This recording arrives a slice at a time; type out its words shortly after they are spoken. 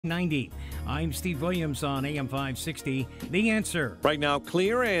90. I'm Steve Williams on AM 560. The Answer. Right now,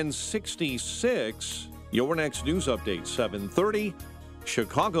 clear and 66. Your next news update, 7:30.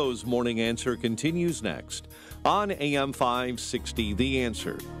 Chicago's Morning Answer continues next on AM 560. The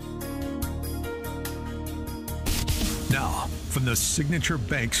Answer. Now, from the Signature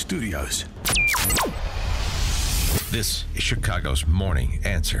Bank Studios, this is Chicago's Morning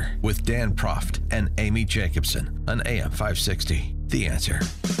Answer with Dan Proft and Amy Jacobson on AM 560. The Answer.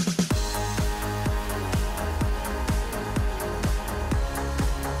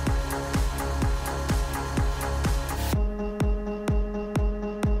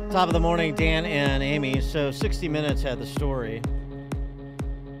 Top of the morning, Dan and Amy. So 60 Minutes had the story.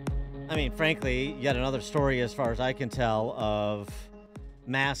 I mean, frankly, yet another story, as far as I can tell, of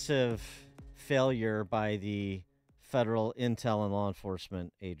massive failure by the federal intel and law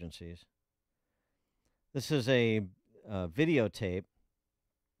enforcement agencies. This is a videotape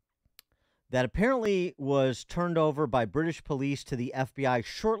that apparently was turned over by British police to the FBI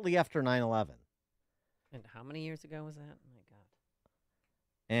shortly after 9/11. And how many years ago was that? Oh, my God.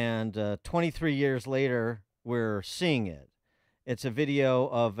 And 23 years later, we're seeing it. It's a video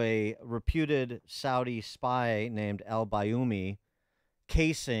of a reputed Saudi spy named al-Bayoumi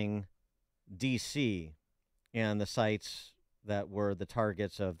casing D.C. and the sites that were the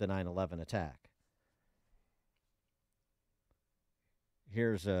targets of the 9/11 attack.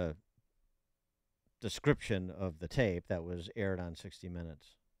 Here's a description of the tape that was aired on 60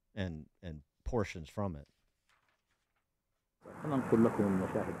 Minutes and portions from it.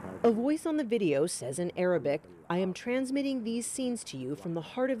 A voice on the video says in Arabic, "I am transmitting these scenes to you from the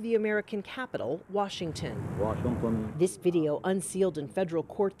heart of the American capital, Washington." This video, unsealed in federal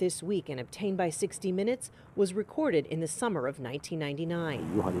court this week and obtained by 60 Minutes, was recorded in the summer of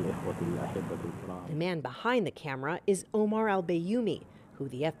 1999. The man behind the camera is Omar al-Bayoumi, who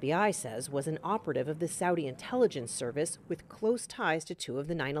the FBI says was an operative of the Saudi intelligence service with close ties to two of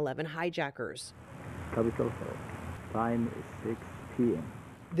the 9/11 hijackers. Time is 6 p.m.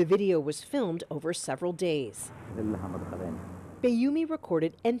 The video was filmed over several days. Bayoumi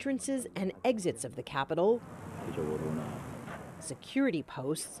recorded entrances and exits of the Capitol, security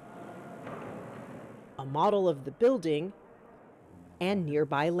posts, a model of the building, and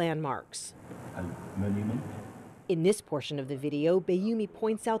nearby landmarks. In this portion of the video, Bayoumi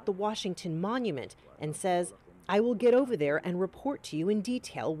points out the Washington Monument and says, "I will get over there and report to you in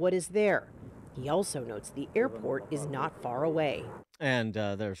detail what is there." He also notes the airport is not far away. And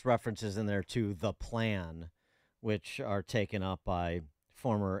there's references in there to the plan, which are taken up by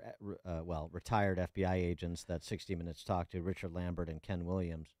former, retired FBI agents that 60 Minutes talked to, Richard Lambert and Ken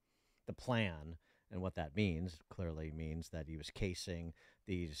Williams. The plan, and what that means, clearly means that he was casing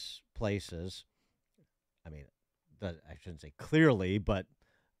these places. I mean, I shouldn't say clearly, but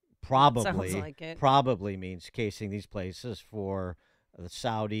probably means casing these places for the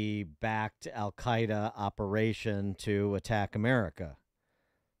Saudi-backed al-Qaeda operation to attack America.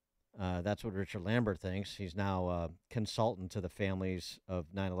 That's what Richard Lambert thinks. He's now a consultant to the families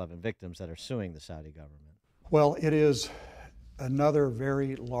of 9/11 victims that are suing the Saudi government. Well, it is another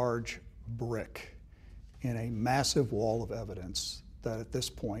very large brick in a massive wall of evidence that at this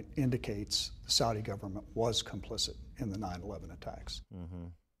point indicates the Saudi government was complicit in the 9/11 attacks. Mm-hmm.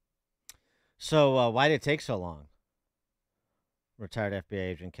 So why did it take so long? Retired FBI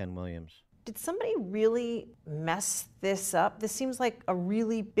agent Ken Williams. Did somebody really mess this up? This seems like a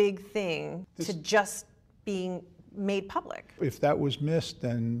really big thing to just being made public. If that was missed,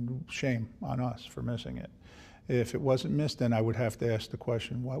 then shame on us for missing it. If it wasn't missed, then I would have to ask the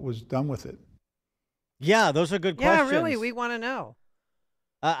question, what was done with it? Yeah, those are good questions. Yeah, really, we want to know.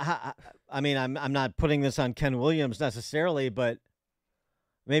 I mean, I'm not putting this on Ken Williams necessarily, but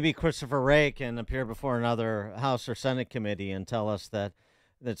maybe Christopher Wray can appear before another House or Senate committee and tell us that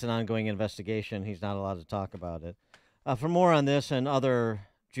it's an ongoing investigation. He's not allowed to talk about it. For more on this and other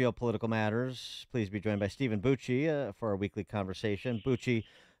geopolitical matters, please be joined by Stephen Bucci for our weekly conversation. Bucci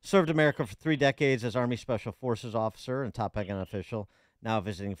served America for 3 decades as Army Special Forces officer and top Pentagon official, now a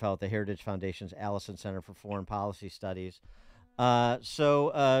visiting fellow at the Heritage Foundation's Allison Center for Foreign Policy Studies.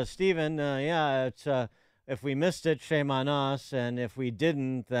 Stephen, it's... if we missed it, shame on us, and if we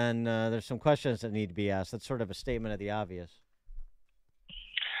didn't, then there's some questions that need to be asked. That's sort of a statement of the obvious.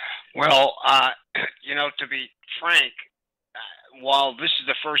 Well, to be frank, while this is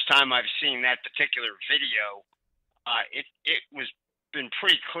the first time I've seen that particular video, it was been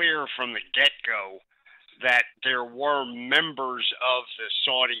pretty clear from the get-go that there were members of the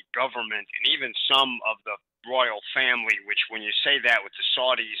Saudi government and even some of the royal family, which when you say that with the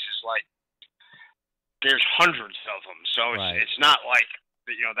Saudis is like, there's hundreds of them. So it's not like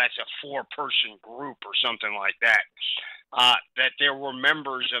that's a 4-person group or something like that. That there were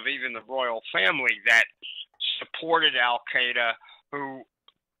members of even the royal family that supported Al Qaeda, who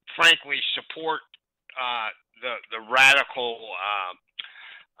frankly support the radical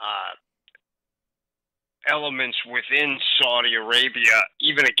elements within Saudi Arabia,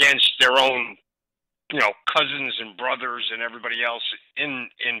 even against their own, cousins and brothers and everybody else in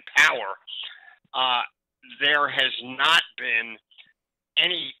power. There has not been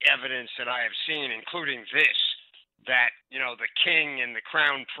any evidence that I have seen, including this, that the king and the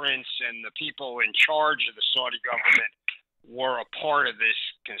crown prince and the people in charge of the Saudi government were a part of this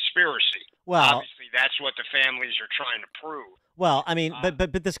conspiracy. Well, obviously, that's what the families are trying to prove. Well, I mean,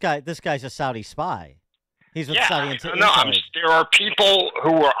 but this guy's a Saudi spy. He's with Saudi there are people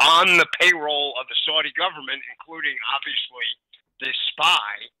who were on the payroll of the Saudi government, including obviously this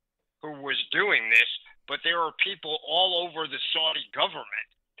spy who was doing this. But there are people all over the Saudi government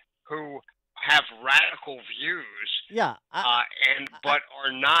who have radical views. Yeah, but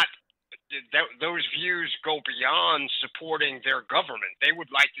are not. Those views go beyond supporting their government. They would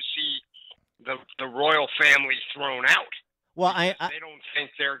like to see the royal family thrown out. Well, they don't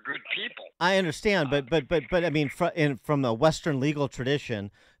think they're good people. I understand, but I mean, from the Western legal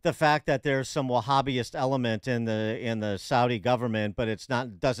tradition, the fact that there's some Wahhabist element in the Saudi government, but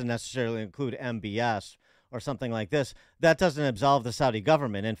doesn't necessarily include MBS or something like this, that doesn't absolve the Saudi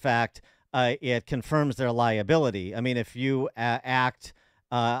government. In fact, it confirms their liability. I mean, if you act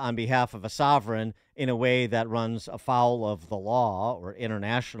on behalf of a sovereign in a way that runs afoul of the law or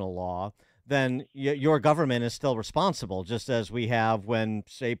international law, then your government is still responsible, just as we have when,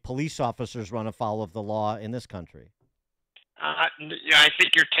 say, police officers run afoul of the law in this country. I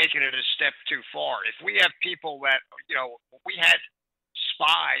think you're taking it a step too far. If we have people that, we had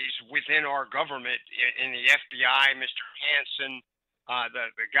spies within our government in the FBI, Mr. Hansen,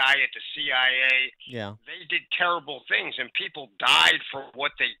 the guy at the CIA. Yeah. They did terrible things, and people died for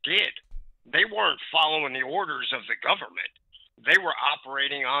what they did. They weren't following the orders of the government. They were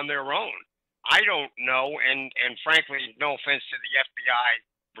operating on their own. I don't know, and frankly, no offense to the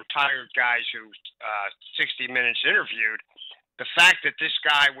FBI retired guys who 60 Minutes interviewed, the fact that this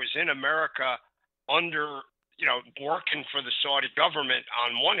guy was in America under, working for the Saudi government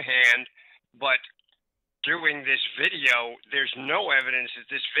on one hand, but doing this video, there's no evidence that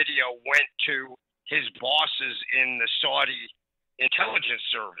this video went to his bosses in the Saudi intelligence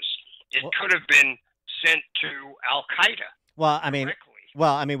service. It could have been sent to Al Qaeda. Well,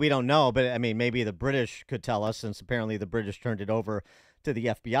 I mean, we don't know, but I mean, maybe the British could tell us, since apparently the British turned it over to the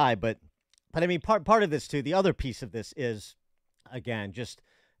FBI. But I mean, part of this too. The other piece of this is, again, just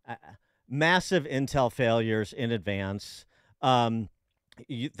massive intel failures in advance. The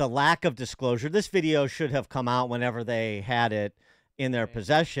lack of disclosure. This video should have come out whenever they had it in their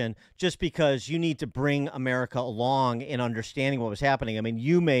possession, just because you need to bring America along in understanding what was happening. I mean,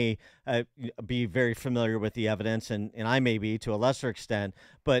 you may be very familiar with the evidence, and I may be to a lesser extent,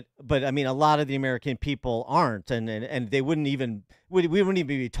 but I mean, a lot of the American people aren't, and they wouldn't even, we wouldn't even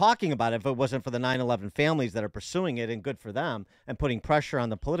be talking about it if it wasn't for the 9/11 families that are pursuing it, and good for them, and putting pressure on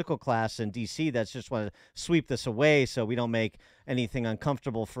the political class in D.C. that's just want to sweep this away so we don't make anything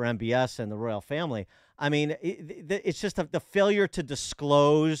uncomfortable for MBS and the royal family. I mean, it's just the failure to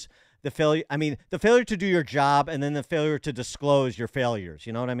disclose, the failure to do your job, and then the failure to disclose your failures.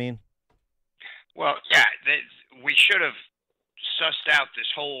 You know what I mean? Well, yeah, we should have sussed out this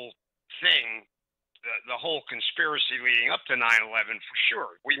whole thing, the whole conspiracy leading up to 9/11 for sure.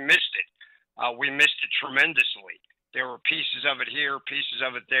 We missed it. We missed it tremendously. There were pieces of it here, pieces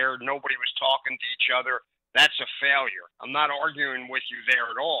of it there. Nobody was talking to each other. That's a failure. I'm not arguing with you there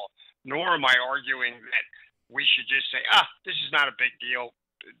at all. Nor am I arguing that we should just say, this is not a big deal.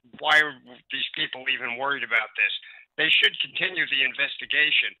 Why are these people even worried about this? They should continue the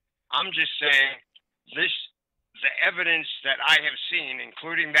investigation. I'm just saying the evidence that I have seen,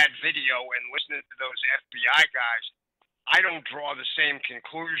 including that video and listening to those FBI guys, I don't draw the same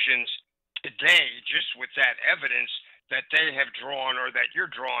conclusions today just with that evidence that they have drawn or that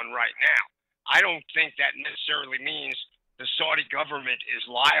you're drawing right now. I don't think that necessarily means the Saudi government is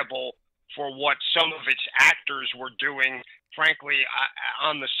liable for what some of its actors were doing, frankly,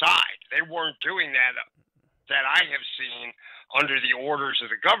 on the side. They weren't doing that I have seen under the orders of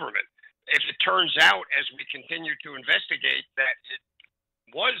the government. If it turns out, as we continue to investigate, that it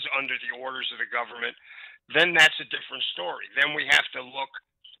was under the orders of the government, then that's a different story. Then we have to look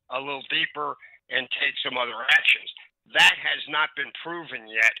a little deeper and take some other actions. That has not been proven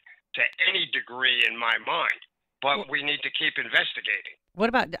yet to any degree in my mind. But we need to keep investigating. What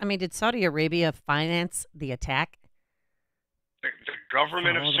about, did Saudi Arabia finance the attack? The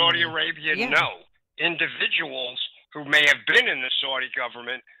government of Follow the Saudi money. Arabia, Yeah. no. Individuals who may have been in the Saudi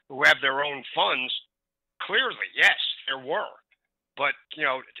government, who have their own funds, clearly, yes, there were. But,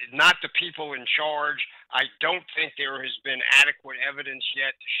 not the people in charge. I don't think there has been adequate evidence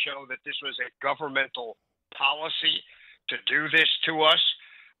yet to show that this was a governmental policy to do this to us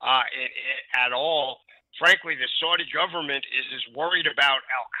at all. Frankly, the Saudi government is as worried about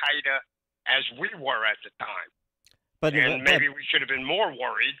Al-Qaeda as we were at the time. And maybe we should have been more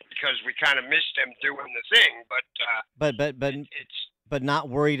worried because we kind of missed them doing the thing. But not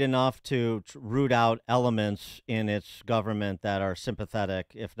worried enough to root out elements in its government that are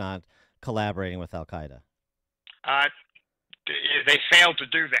sympathetic, if not collaborating with Al Qaeda. They failed to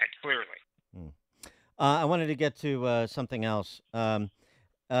do that clearly. I wanted to get to something else.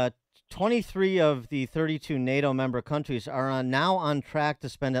 23 of the 32 NATO member countries are now on track to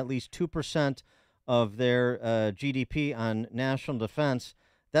spend at least 2% of their GDP on national defense.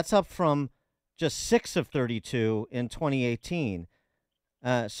 That's up from just 6 of 32 in 2018.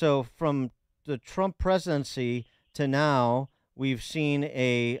 So from the Trump presidency to now, we've seen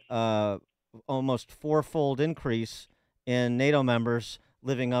a almost fourfold increase in NATO members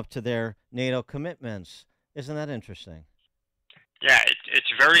living up to their NATO commitments. Isn't that interesting? Yeah,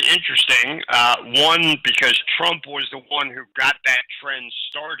 it's very interesting. One, because Trump was the one who got that trend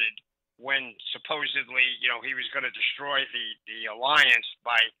started when supposedly, he was going to destroy the alliance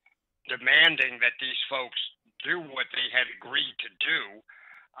by demanding that these folks do what they had agreed to do.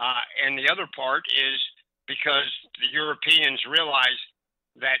 And the other part is because the Europeans realize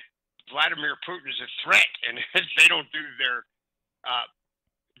that Vladimir Putin is a threat, and if they don't do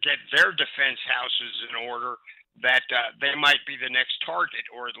get their defense houses in order, that they might be the next target,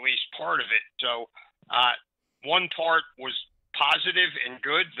 or at least part of it. So one part was positive and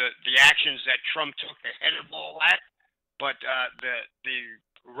good, the actions that Trump took ahead of all that, but the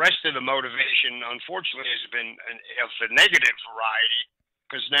rest of the motivation, unfortunately, has been of the negative variety,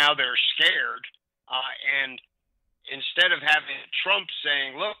 because now they're scared, and instead of having Trump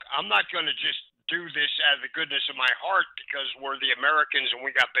saying, look, I'm not going to just do this out of the goodness of my heart because we're the Americans and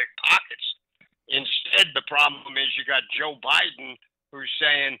we got big pockets. Instead, the problem is you got Joe Biden who's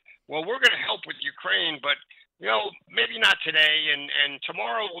saying, well, we're going to help with Ukraine, but, maybe not today, and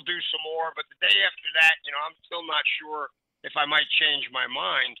tomorrow we'll do some more, but the day after that, I'm still not sure if I might change my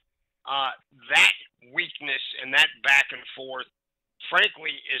mind. That weakness and that back and forth,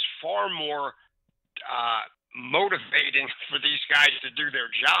 frankly, is far more motivating for these guys to do their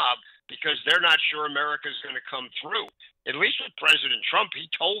job because they're not sure America's going to come through. At least with President Trump, he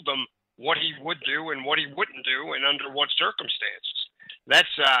told them what he would do and what he wouldn't do and under what circumstances.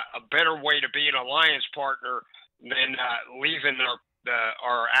 That's a better way to be an alliance partner than leaving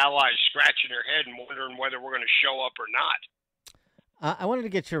our allies scratching their head and wondering whether we're going to show up or not. I wanted to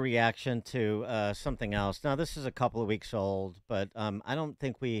get your reaction to something else. Now, this is a couple of weeks old, but I don't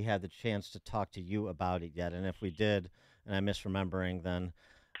think we had the chance to talk to you about it yet. And if we did, and I'm misremembering, then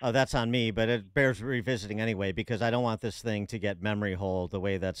that's on me. But it bears revisiting anyway, because I don't want this thing to get memory hole the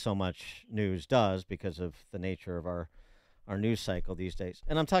way that so much news does because of the nature of our news cycle these days.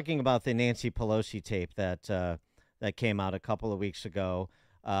 And I'm talking about the Nancy Pelosi tape that came out a couple of weeks ago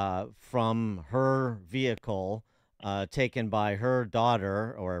from her vehicle, taken by her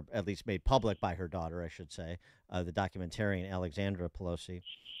daughter, or at least made public by her daughter, I should say, the documentarian Alexandra Pelosi,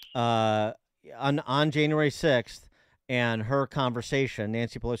 on January 6th, and her conversation,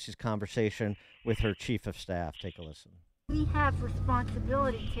 Nancy Pelosi's conversation with her chief of staff. Take a listen. We have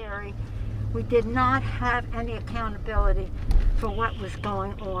responsibility, Terry. We did not have any accountability for what was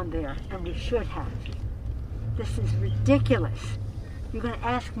going on there, and we should have. This is ridiculous. You're going to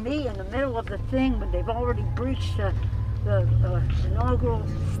ask me in the middle of the thing when they've already breached the inaugural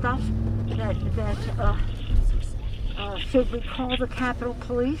stuff that should we call the Capitol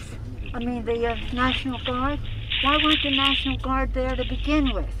Police? I mean, the National Guard? Why weren't the National Guard there to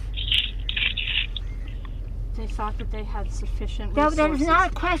begin with? They thought that they had sufficient resources. That is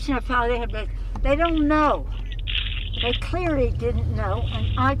not a question of how they had. They don't know. They clearly didn't know,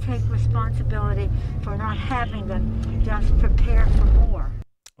 and I take responsibility for not having them. Just prepare for more.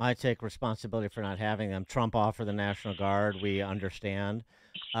 I take responsibility for not having them. Trump offered the National Guard, we understand,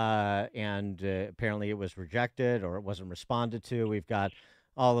 and apparently it was rejected or it wasn't responded to. We've got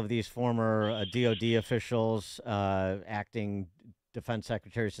all of these former DOD officials, acting defense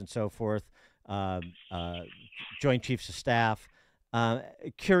secretaries and so forth, Joint Chiefs of Staff.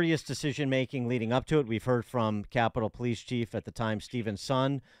 Curious decision-making leading up to it. We've heard from Capitol Police Chief at the time, Stephen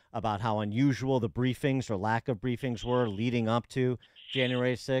Sun, about how unusual the briefings or lack of briefings were leading up to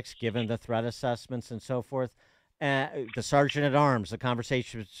January 6th, given the threat assessments and so forth. The sergeant at arms, the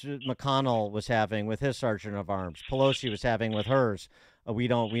conversation McConnell was having with his sergeant of arms, Pelosi was having with hers. We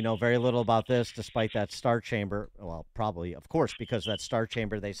know very little about this, despite that Star Chamber. Well, probably, of course, because that Star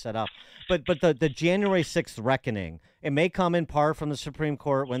Chamber they set up. But the January 6th reckoning, it may come in part from the Supreme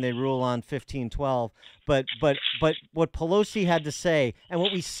Court when they rule on 1512. But what Pelosi had to say, and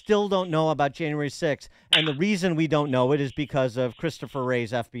what we still don't know about January 6th, and the reason we don't know it is because of Christopher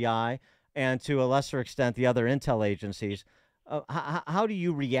Wray's FBI, and to a lesser extent the other intel agencies. How do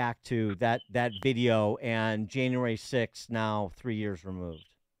you react to that video and January 6th now 3 years removed?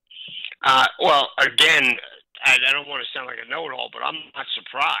 Well, again, I don't want to sound like a know-it-all, but I'm not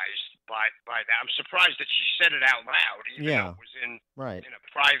surprised by that. I'm surprised that she said it out loud, even though it was in a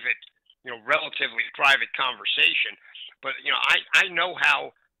private, relatively private conversation. But I know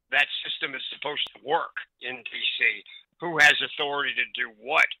how that system is supposed to work in D.C. Who has authority to do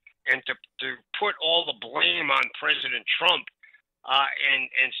what? And to put all the blame on President Trump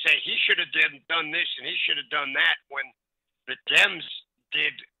and say he should have done this and he should have done that, when the Dems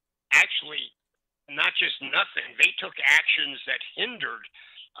did actually not just nothing, they took actions that hindered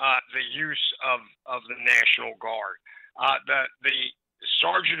the use of the National Guard. The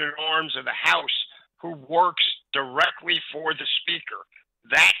Sergeant at Arms of the House, who works directly for the Speaker,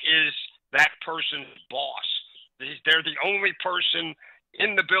 that is that person's boss. They're the only person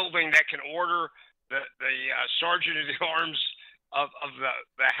in the building that can order the sergeant at arms of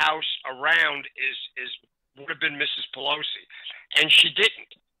the House around would have been Mrs. Pelosi, and she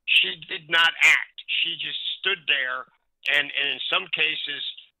didn't. She did not act. She just stood there, and in some cases,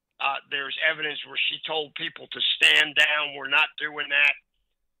 there's evidence where she told people to stand down. We're not doing that.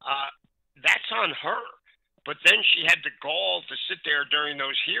 That's on her. But then she had the gall to sit there during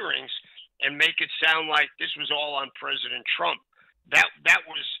those hearings and make it sound like this was all on President Trump. That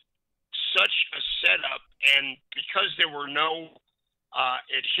was such a setup, and because there were no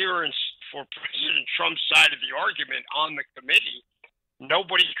adherents for President Trump's side of the argument on the committee,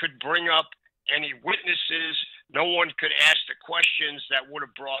 nobody could bring up any witnesses. No one could ask the questions that would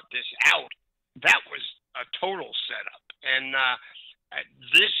have brought this out. That was a total setup, and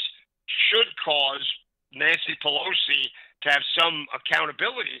this should cause Nancy Pelosi to have some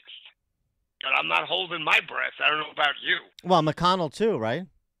accountability. But I'm not holding my breath. I don't know about you. Well, McConnell too, right?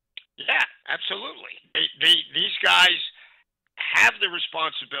 Yeah, absolutely. These guys have the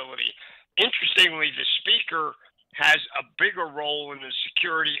responsibility. Interestingly, the Speaker has a bigger role in the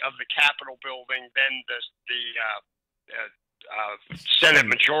security of the Capitol building than the Senate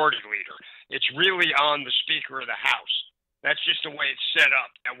Majority Leader. It's really on the Speaker of the House. That's just the way it's set up.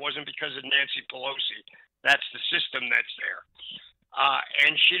 That wasn't because of Nancy Pelosi. That's the system that's there.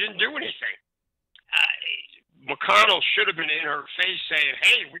 And she didn't do anything. McConnell should have been in her face saying,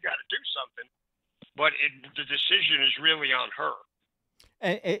 hey, we got to do something. But the decision is really on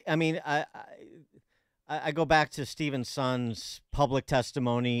her. I mean, I go back to Stephen Sunn's public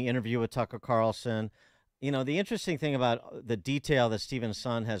testimony, interview with Tucker Carlson. The interesting thing about the detail that Stephen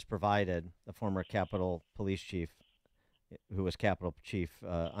Sunn has provided, the former Capitol Police Chief, who was Capitol Chief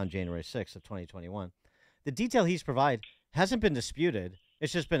on January 6th of 2021, the detail he's provided hasn't been disputed.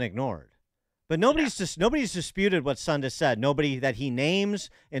 It's just been ignored. But nobody's disputed what Sunn has said. Nobody that he names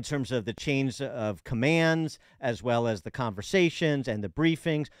in terms of the chains of commands, as well as the conversations and the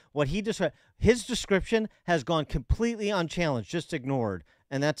briefings. What he described, his description has gone completely unchallenged, just ignored,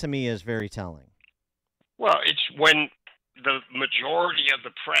 and that to me is very telling. Well, it's when the majority of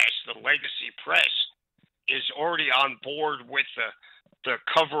the press, the legacy press, is already on board with the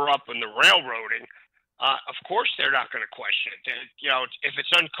cover up and the railroading. Of course, they're not going to question it. If it's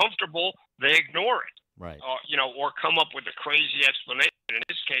uncomfortable, they ignore it. Right. Or come up with a crazy explanation. In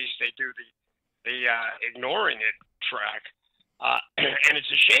this case, they do the ignoring it track. And it's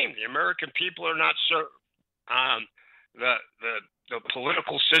a shame. The American people are not served. The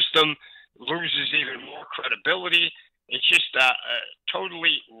political system loses even more credibility. It's just a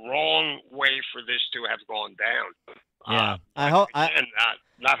totally wrong way for this to have gone down. Yeah, I hope.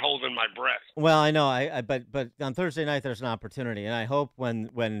 Not holding my breath. Well, I know. But on Thursday night there's an opportunity, and I hope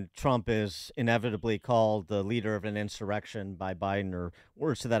when Trump is inevitably called the leader of an insurrection by Biden or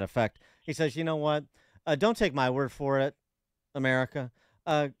words to that effect, he says, you know what? Don't take my word for it, America.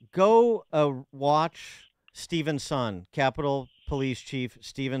 Go watch Stephen Sunn, Capitol Police Chief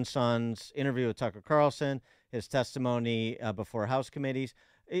Stephen Sunn's interview with Tucker Carlson, his testimony before House committees.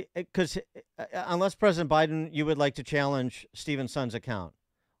 Because unless President Biden, you would like to challenge Stephen Sunn's account.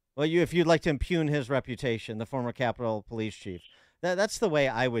 Well, if you'd like to impugn his reputation, the former Capitol Police Chief, that's the way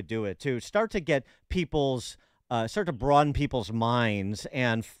I would do it too. Start to get start to broaden people's minds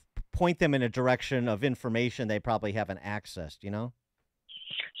and point them in a direction of information they probably haven't accessed, you know?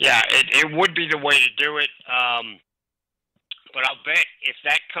 Yeah, it would be the way to do it. But I'll bet if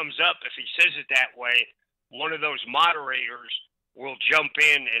that comes up, if he says it that way, one of those moderators will jump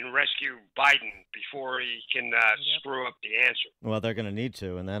in and rescue Biden before he can screw up the answer. Well, they're going to need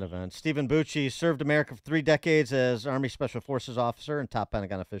to in that event. Stephen Bucci served America for 3 decades as Army Special Forces officer and top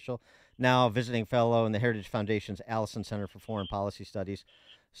Pentagon official, now a visiting fellow in the Heritage Foundation's Allison Center for Foreign Policy Studies.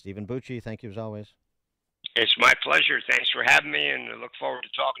 Stephen Bucci, thank you as always. It's my pleasure. Thanks for having me, and I look forward to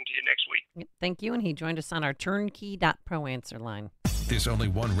talking to you next week. Thank you, and he joined us on our turnkey.pro answer line. There's only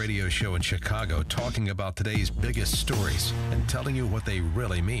one radio show in Chicago talking about today's biggest stories and telling you what they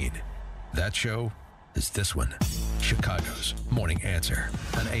really mean. That show is this one, Chicago's Morning Answer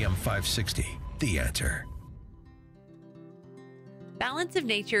on AM 560, The Answer. Balance of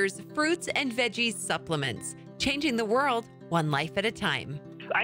Nature's fruits and veggies supplements, changing the world one life at a time.